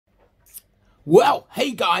Well,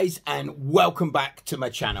 hey guys, and welcome back to my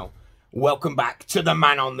channel. Welcome back to the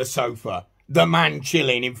man on the sofa, the man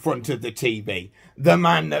chilling in front of the TV, the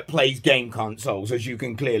man that plays game consoles, as you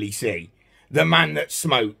can clearly see, the man that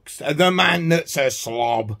smokes, the man that's a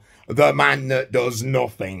slob, the man that does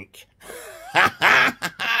nothing.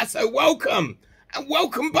 So welcome, and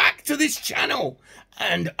welcome back to this channel.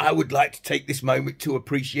 And I would like to take this moment to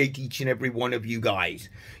appreciate each and every one of you guys.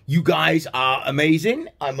 You guys are amazing.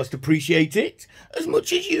 I must appreciate it as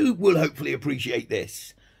much as you will hopefully appreciate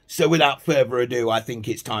this. So without further ado, I think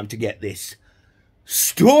it's time to get this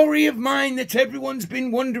story of mine that everyone's been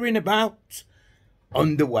wondering about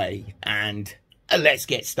underway. And let's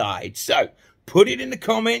get started. So put it in the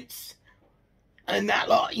comments and that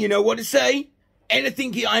lot, you know what to say.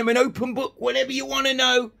 Anything, I'm an open book. Whatever you want to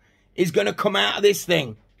know is going to come out of this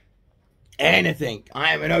thing. Anything.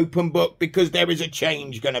 I am an open book because there is a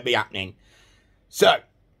change going to be happening. So,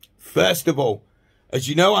 first of all, as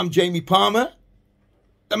you know, I'm Jamie Palmer,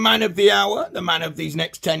 the man of the hour, the man of these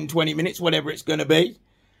next 10, 20 minutes, whatever it's going to be.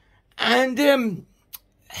 And,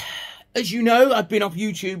 as you know, I've been off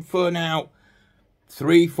YouTube for now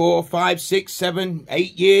 3, 4, 5, 6, 7,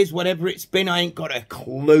 8 years, whatever it's been. I ain't got a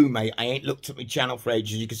clue, mate. I ain't looked at my channel for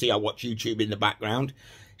ages. You can see I watch YouTube in the background.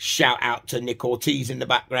 Shout out to Nick Ortiz in the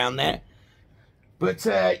background there. But,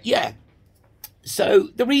 yeah. So,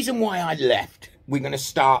 the reason why I left, we're going to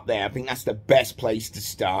start there. I think that's the best place to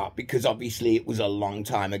start. Because, obviously, it was a long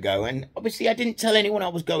time ago. And, obviously, I didn't tell anyone I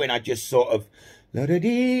was going. I just sort of,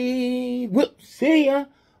 la-da-dee, whoop, see ya,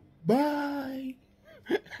 bye.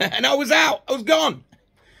 And I was out. I was gone.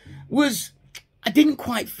 I didn't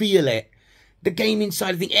quite feel it. The gaming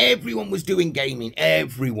side of things, everyone was doing gaming.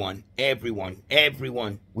 Everyone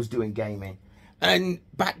was doing gaming. And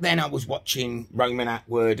back then I was watching Roman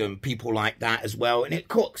Atwood and people like that as well. And it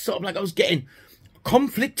sort of like I was getting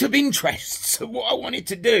conflict of interests of what I wanted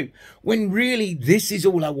to do. When really this is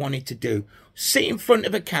all I wanted to do. Sit in front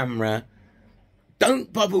of a camera.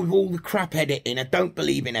 Don't bother with all the crap editing. I don't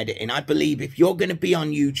believe in editing. I believe if you're going to be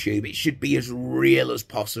on YouTube, it should be as real as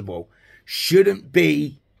possible. Shouldn't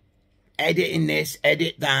be editing this,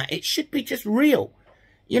 edit that. It should be just real.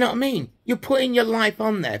 You know what I mean? You're putting your life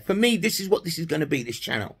on there. For me, this is what this is going to be, this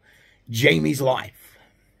channel. Jamie's life.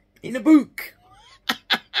 In a book.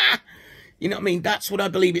 You know what I mean? That's what I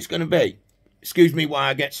believe it's going to be. Excuse me while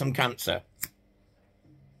I get some cancer.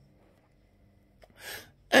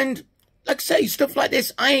 And, like I say, stuff like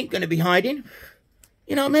this, I ain't going to be hiding.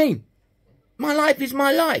 You know what I mean? My life is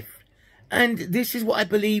my life. And this is what I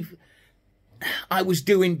believe I was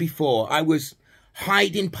doing before. I was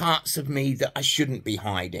hiding parts of me that I shouldn't be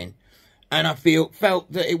hiding. And I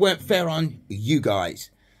felt that it weren't fair on you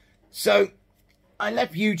guys. So I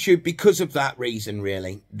left YouTube because of that reason,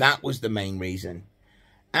 really. That was the main reason.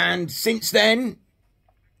 And since then,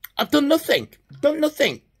 I've done nothing.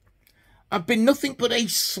 I've been nothing but a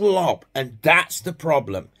slob. And that's the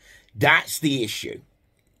problem. That's the issue.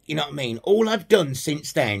 You know what I mean? All I've done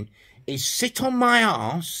since then is sit on my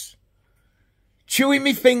arse, chewing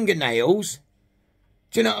me fingernails,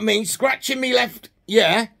 do you know what I mean? Scratching me left,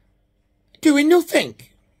 yeah, doing nothing.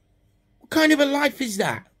 What kind of a life is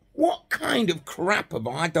that? What kind of crap have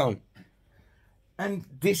I done? And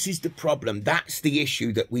this is the problem. That's the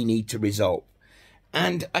issue that we need to resolve.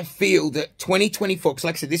 And I feel that 2024, because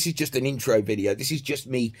like I said, this is just an intro video. This is just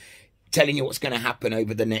me telling you what's going to happen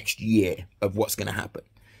over the next year of what's going to happen.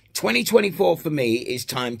 2024 for me is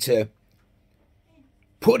time to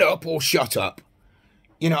put up or shut up.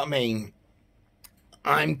 You know what I mean?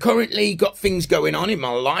 I'm currently got things going on in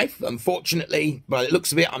my life. Unfortunately, by the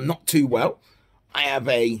looks of it, I'm not too well. I have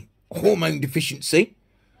a hormone deficiency.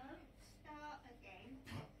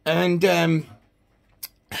 And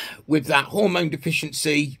with that hormone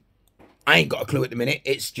deficiency, I ain't got a clue at the minute.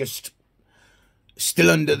 It's just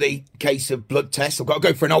still under the case of blood tests. I've got to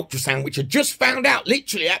go for an ultrasound, which I just found out.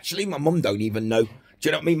 Literally, actually, my mum don't even know. Do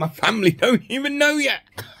you know what I mean? My family don't even know yet.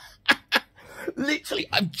 Literally,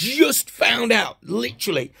 I've just found out.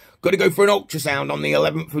 Literally, got to go for an ultrasound on the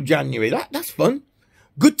 11th of January. That's fun.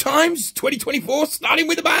 Good times, 2024, starting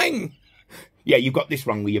with a bang. Yeah, you got this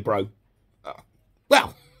wrong with you, bro.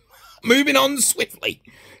 Well, moving on swiftly.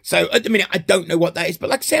 So, at the minute, I don't know what that is.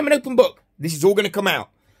 But like I say, I'm an open book. This is all going to come out.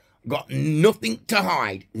 Got nothing to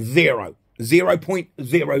hide. 0.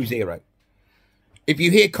 0.00. If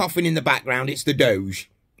you hear coughing in the background, it's the Doge.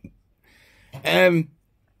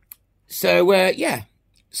 So, yeah.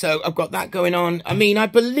 So, I've got that going on. I mean, I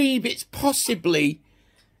believe it's possibly,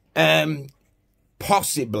 I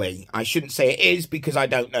shouldn't say it is because I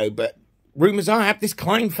don't know, but rumours are I have this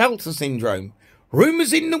Klinefelter syndrome.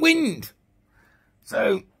 Rumours in the wind.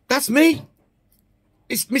 So, that's me.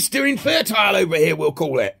 It's Mr. Infertile over here, we'll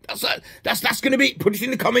call it. That's going to be, put it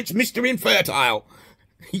in the comments, Mr. Infertile.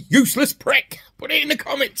 Useless prick. Put it in the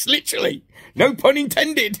comments, literally. No pun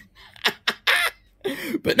intended.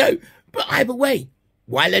 But no, but either way,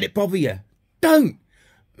 why let it bother you? Don't.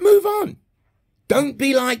 Move on. Don't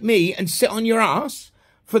be like me and sit on your ass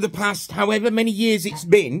for the past however many years it's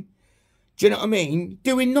been. Do you know what I mean?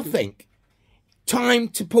 Doing nothing. Time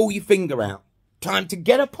to pull your finger out. Time to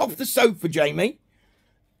get up off the sofa, Jamie.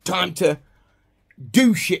 Time to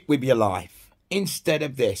do shit with your life instead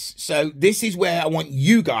of this. So this is where I want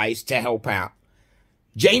you guys to help out.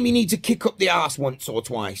 Jamie needs to kick up the arse once or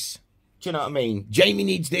twice. Do you know what I mean? Jamie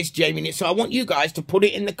needs this, Jamie needs... So I want you guys to put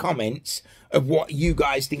it in the comments of what you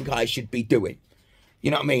guys think I should be doing. You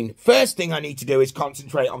know what I mean? First thing I need to do is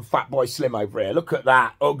concentrate on Fatboy Slim over here. Look at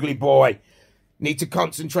that. Ugly boy. Need to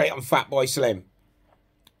concentrate on Fatboy Slim.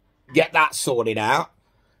 Get that sorted out.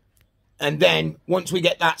 And then, once we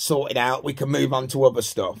get that sorted out, we can move on to other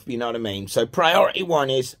stuff. You know what I mean? So, priority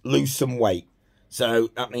one is lose some weight.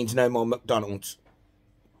 So, that means no more McDonald's.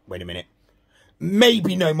 Wait a minute.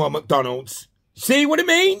 Maybe no more McDonald's. See what I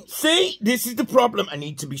mean? See? This is the problem. I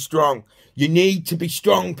need to be strong. You need to be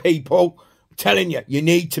strong, people. I'm telling you, you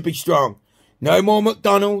need to be strong. No more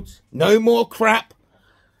McDonald's. No more crap.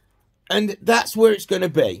 And that's where it's going to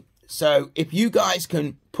be. So, if you guys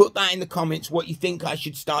can put that in the comments, what you think I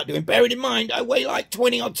should start doing. Bearing in mind, I weigh like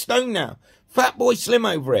 20 odd stone now. Fatboy Slim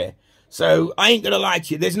over here. So, I ain't going to lie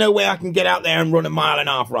to you. There's no way I can get out there and run 1.5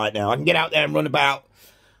 miles right now. I can get out there and run about,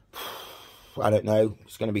 I don't know.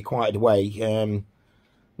 It's going to be quite a way. Let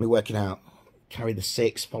me work it out. Carry the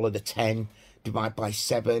 6, follow the 10, divide by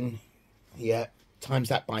 7. Yeah, times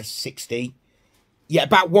that by 60. Yeah,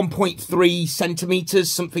 about 1.3 centimetres,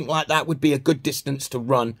 something like that would be a good distance to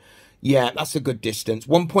run. Yeah, that's a good distance.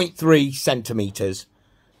 1.3 centimetres.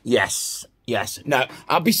 Yes, yes. No,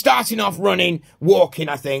 I'll be starting off walking,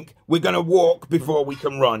 I think. We're going to walk before we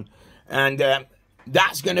can run. And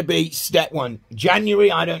that's going to be step 1.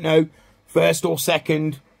 January, I don't know, 1st or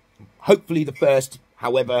 2nd. Hopefully the 1st,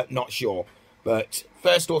 however, not sure. But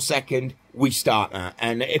 1st or 2nd, we start that.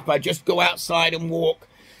 And if I just go outside and walk,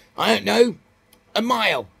 I don't know, 1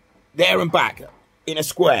 mile, there and back, in a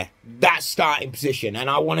square. That's starting position. And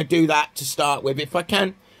I want to do that to start with. If I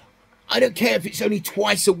can, I don't care if it's only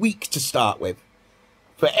twice a week to start with.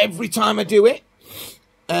 For every time I do it,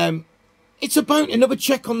 it's about another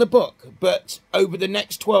check on the book. But over the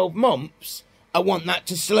next 12 months, I want that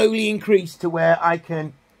to slowly increase to where I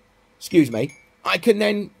can, excuse me, I can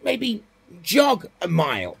then maybe jog 1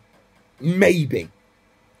 mile. Maybe.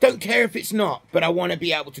 Don't care if it's not, but I want to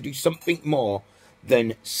be able to do something more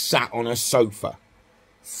than sat on a sofa,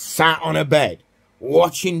 sat on a bed,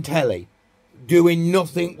 watching telly, doing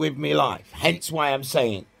nothing with my life. Hence why I'm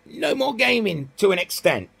saying no more gaming to an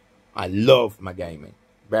extent. I love my gaming.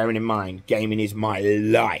 Bearing in mind, gaming is my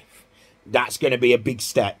life. That's going to be a big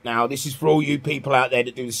step. Now, this is for all you people out there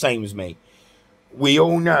that do the same as me. We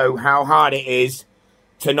all know how hard it is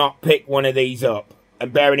to not pick one of these up.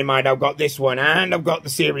 And bearing in mind, I've got this one and I've got the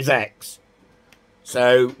Series X.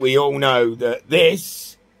 So, we all know that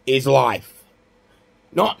this is life.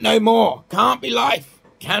 Not no more. Can't be life.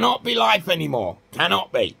 Cannot be life anymore.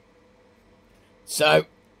 Cannot be. So,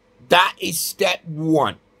 that is step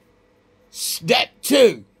 1. Step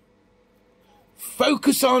 2.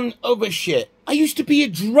 Focus on other shit. I used to be a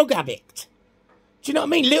drug addict. Do you know what I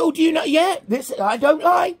mean? Little do you know. Yeah, this, I don't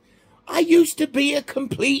lie. I used to be a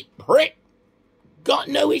complete prick. Got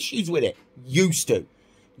no issues with it. Used to.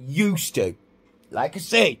 Used to. Like I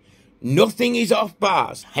say, nothing is off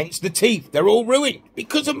bars. Hence the teeth. They're all ruined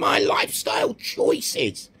because of my lifestyle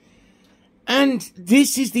choices. And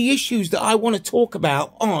this is the issues that I want to talk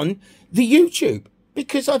about on the YouTube.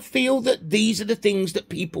 Because I feel that these are the things that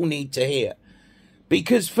people need to hear.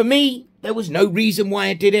 Because for me, there was no reason why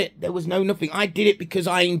I did it. There was no nothing. I did it because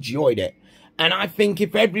I enjoyed it. And I think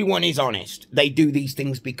if everyone is honest, they do these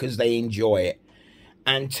things because they enjoy it.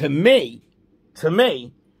 And to me,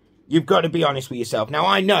 you've got to be honest with yourself. Now,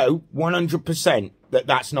 I know 100% that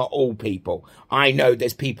that's not all people. I know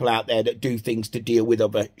there's people out there that do things to deal with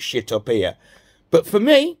other shit up here. But for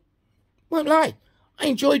me, won't lie, I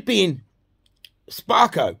enjoyed being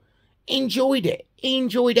Sparko. Enjoyed it.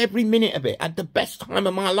 Enjoyed every minute of it. Had the best time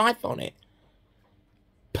of my life on it.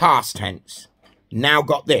 Past tense. Now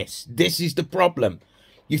got this. This is the problem.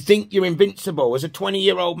 You think you're invincible. As a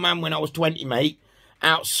 20-year-old man when I was 20, mate,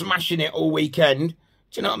 out smashing it all weekend.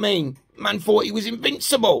 Do you know what I mean? Man thought he was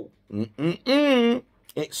invincible. It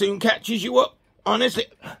soon catches you up. Honestly.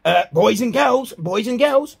 Boys and girls,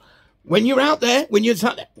 when you're out there, when you're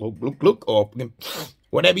sat there, look, or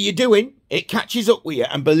Whatever you're doing, it catches up with you.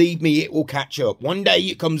 And believe me, it will catch up. One day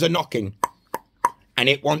it comes a knocking. And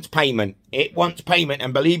it wants payment. It wants payment.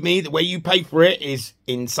 And believe me, the way you pay for it is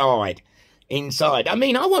inside. Inside. I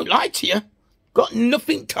mean, I won't lie to you. Got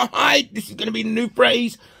nothing to hide. This is going to be the new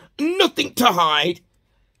phrase. Nothing to hide.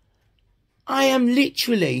 I am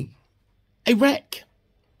literally a wreck.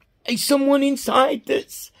 Someone inside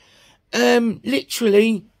that's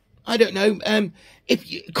literally, I don't know, if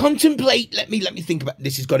you contemplate, let me think about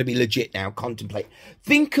this. Has got to be legit now. Contemplate.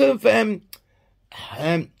 Think of I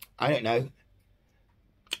don't know.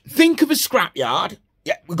 Think of a scrapyard.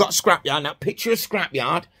 Yeah, we've got a scrapyard. Now picture a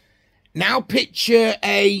scrapyard. Now picture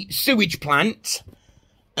a sewage plant.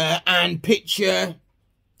 And picture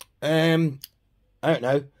I don't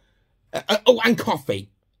know. Oh, and coffee.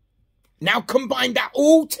 Now combine that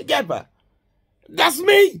all together. That's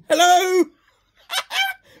me. Hello.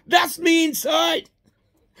 That's me inside.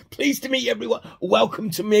 Pleased to meet everyone. Welcome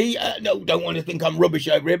to me. No, don't want to think I'm rubbish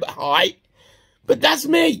over here, but hi. But that's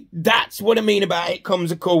me. That's what I mean about it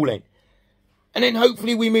comes a calling. And then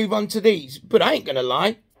hopefully we move on to these. But I ain't going to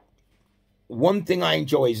lie. One thing I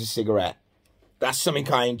enjoy is a cigarette. That's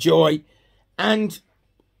something I enjoy. And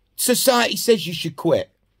society says you should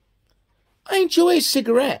quit. I enjoy a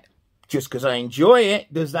cigarette. Just because I enjoy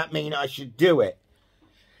it, does that mean I should do it?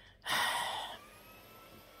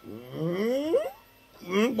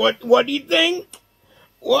 What do you think?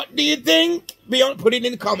 What do you think? Put it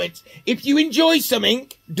in the comments. If you enjoy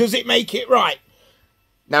something, does it make it right?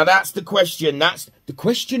 Now that's the question. That's the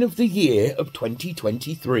question of the year of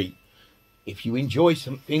 2023. If you enjoy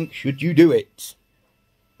something, should you do it?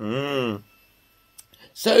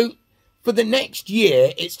 So, for the next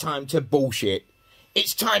year, it's time to bullshit.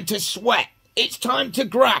 It's time to sweat. It's time to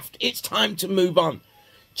graft. It's time to move on.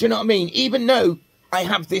 Do you know what I mean? Even though I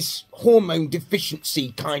have this hormone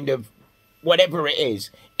deficiency kind of whatever it is.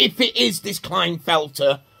 If it is this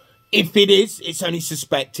Klinefelter, if it is, it's only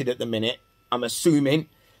suspected at the minute. I'm assuming.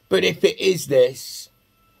 But if it is this,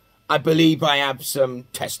 I believe I have some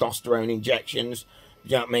testosterone injections.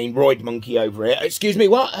 Do you know what I mean? Roid monkey over here. Excuse me,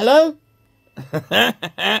 what? Hello?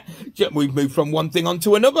 We've moved from one thing on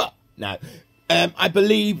to another. No. I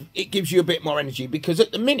believe it gives you a bit more energy because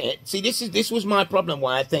at the minute, see, this was my problem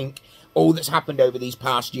why I think all that's happened over these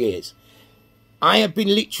past years. I have been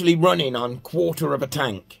literally running on quarter of a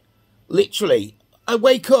tank. Literally. I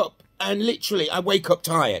wake up and literally I wake up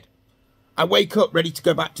tired. I wake up ready to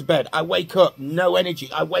go back to bed. I wake up no energy.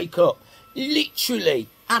 I wake up literally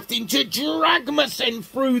having to drag myself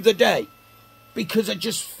through the day because I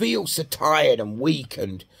just feel so tired and weak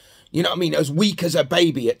and, you know what I mean, as weak as a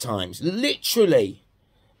baby at times. Literally.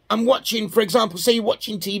 I'm watching, for example, say you're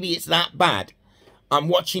watching TV, it's that bad. I'm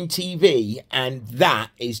watching TV and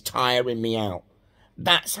that is tiring me out.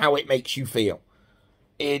 That's how it makes you feel.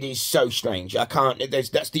 It is so strange. I can't,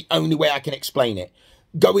 that's the only way I can explain it.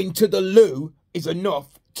 Going to the loo is enough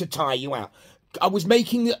to tire you out. I was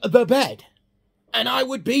making the bed and I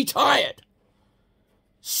would be tired.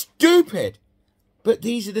 Stupid. But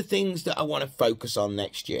these are the things that I want to focus on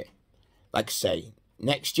next year. Like I say,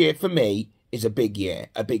 next year for me is a big year,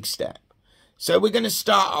 a big step. So we're going to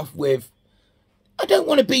start off with, I don't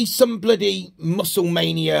want to be some bloody muscle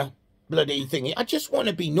mania bloody thingy. I just want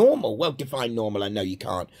to be normal. Well, define normal. I know you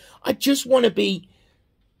can't. I just want to be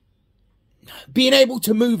being able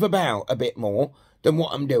to move about a bit more than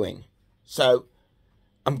what I'm doing. So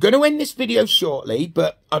I'm going to end this video shortly,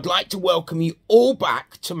 but I'd like to welcome you all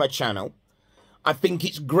back to my channel. I think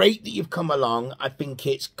it's great that you've come along. I think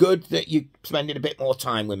it's good that you're spending a bit more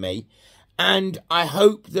time with me. And I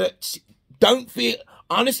hope that, don't feel,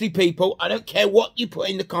 honestly, people, I don't care what you put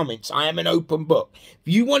in the comments. I am an open book.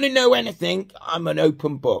 If you want to know anything, I'm an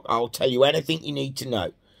open book. I'll tell you anything you need to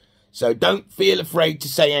know. So don't feel afraid to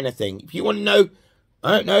say anything. If you want to know,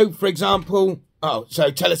 I don't know, for example, so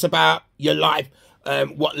tell us about your life,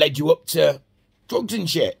 what led you up to drugs and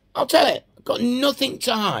shit. I'll tell it. I've got nothing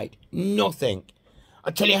to hide. Nothing.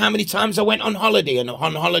 I'll tell you how many times I went on holiday, and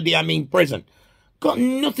on holiday I mean prison. Got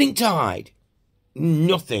nothing to hide.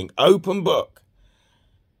 Nothing. Open book.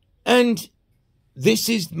 And this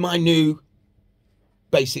is my new,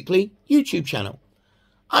 basically, YouTube channel.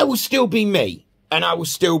 I will still be me. And I will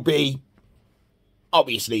still be,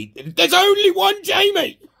 obviously, there's only one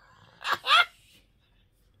Jamie.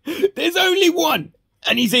 There's only one.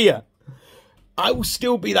 And he's here. I will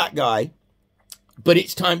still be that guy. But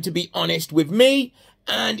it's time to be honest with me.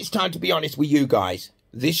 And it's time to be honest with you guys.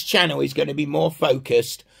 This channel is going to be more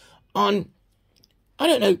focused on, I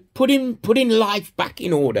don't know, putting life back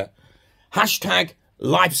in order. Hashtag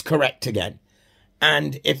life's correct again.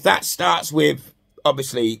 And if that starts with,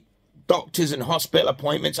 obviously, doctors and hospital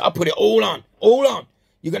appointments. I'll put it all on, all on.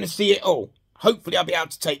 You're going to see it all. Hopefully I'll be able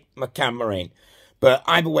to take my camera in. But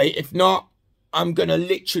either way, if not, I'm going to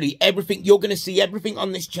literally everything, you're going to see everything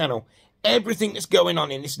on this channel. Everything that's going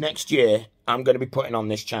on in this next year, I'm going to be putting on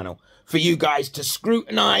this channel for you guys to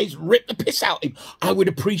scrutinize, rip the piss out of it. I would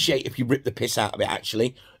appreciate if you rip the piss out of it,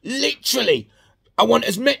 actually. Literally. I want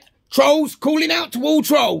as many trolls, calling out to all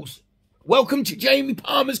trolls. Welcome to Jamie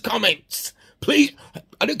Palmer's comments. Please,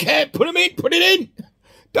 I don't care. Put them in, put it in.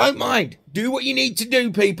 Don't mind. Do what you need to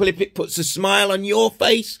do, people. If it puts a smile on your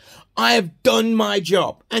face, I have done my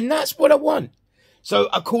job. And that's what I want. So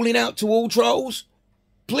I'm calling out to all trolls.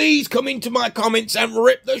 Please come into my comments and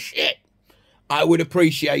rip the shit. I would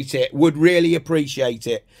appreciate it. Would really appreciate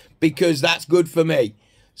it. Because that's good for me.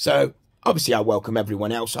 So, obviously, I welcome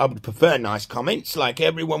everyone else. I would prefer nice comments like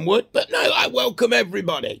everyone would. But no, I welcome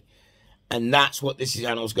everybody. And that's what this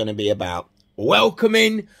channel's going to be about.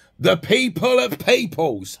 Welcoming the people of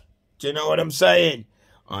peoples. Do you know what I'm saying?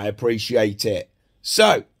 I appreciate it.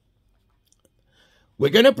 So,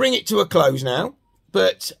 we're going to bring it to a close now.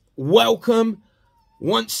 But welcome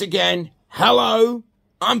once again. Hello.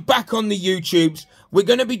 I'm back on the YouTubes. We're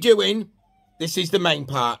going to be doing, this is the main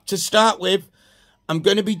part. To start with, I'm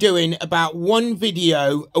going to be doing about one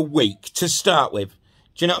video a week to start with.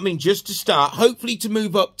 Do you know what I mean? Just to start. Hopefully to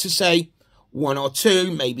move up to, say, 1 or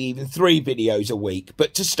 2, maybe even 3 videos a week.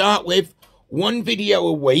 But to start with, 1 video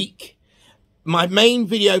a week. My main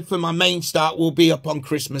video for my main start will be up on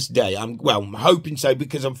Christmas Day. I'm hoping so,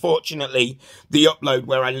 because unfortunately the upload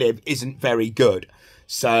where I live isn't very good.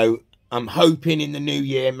 So I'm hoping in the new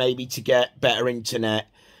year maybe to get better internet.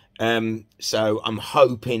 So I'm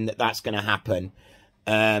hoping that that's going to happen.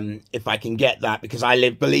 If I can get that, because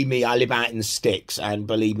believe me, I live out in the sticks, and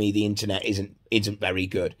believe me, the internet isn't very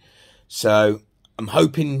good. So I'm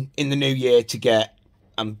hoping in the new year to get,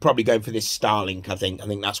 I'm probably going for this Starlink, I think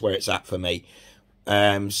that's where it's at for me.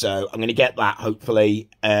 So I'm going to get that, hopefully,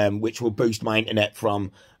 which will boost my internet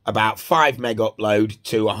from about 5 meg upload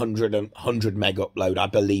to 100 meg upload, I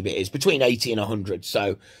believe it is, between 80 and 100.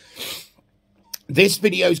 So this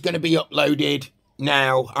video is going to be uploaded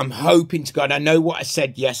now. I'm hoping to God, I know what I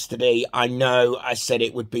said yesterday. I know I said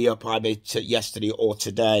it would be up either yesterday or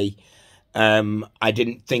today. I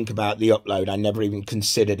didn't think about the upload. I never even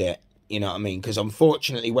considered it. You know what I mean? Because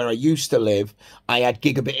unfortunately, where I used to live, I had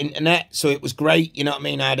gigabit internet, so it was great. You know what I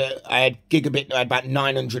mean? I had gigabit. I had about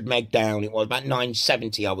 900 meg down. It was about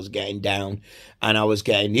 970 I was getting down, and I was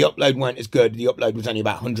getting, the upload weren't as good. The upload was only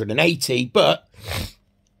about 180, but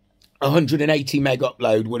 180 meg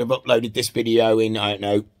upload would have uploaded this video in, I don't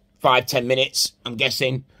know, 5-10 minutes, I'm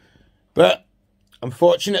guessing. But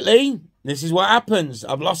unfortunately, this is what happens.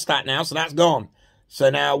 I've lost that now, so that's gone. So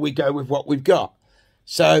now we go with what we've got.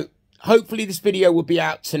 So hopefully this video will be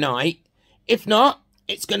out tonight. If not,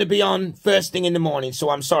 it's going to be on first thing in the morning. So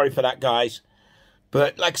I'm sorry for that, guys.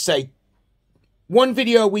 But like I say, 1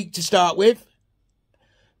 video a week to start with.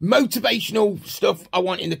 Motivational stuff I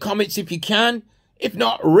want in the comments if you can. If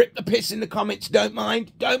not, rip the piss in the comments. Don't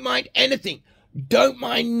mind. Don't mind anything. Don't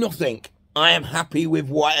mind nothing. I am happy with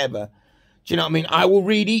whatever. Do you know what I mean? I will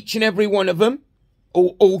read each and every one of them.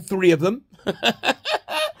 All 3 of them.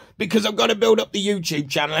 Because I've got to build up the YouTube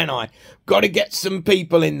channel, ain't I? Got to get some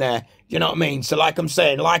people in there. You know what I mean? So like I'm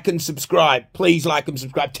saying, like and subscribe. Please like and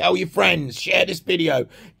subscribe. Tell your friends. Share this video.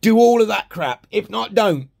 Do all of that crap. If not,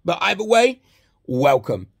 don't. But either way,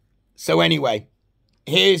 welcome. So anyway,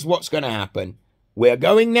 here's what's going to happen. We're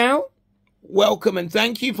going now. Welcome and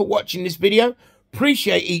thank you for watching this video.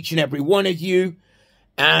 Appreciate each and every one of you.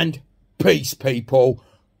 And peace, people.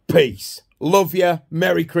 Peace. Love you.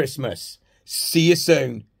 Merry Christmas. See you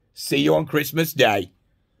soon. See you on Christmas Day.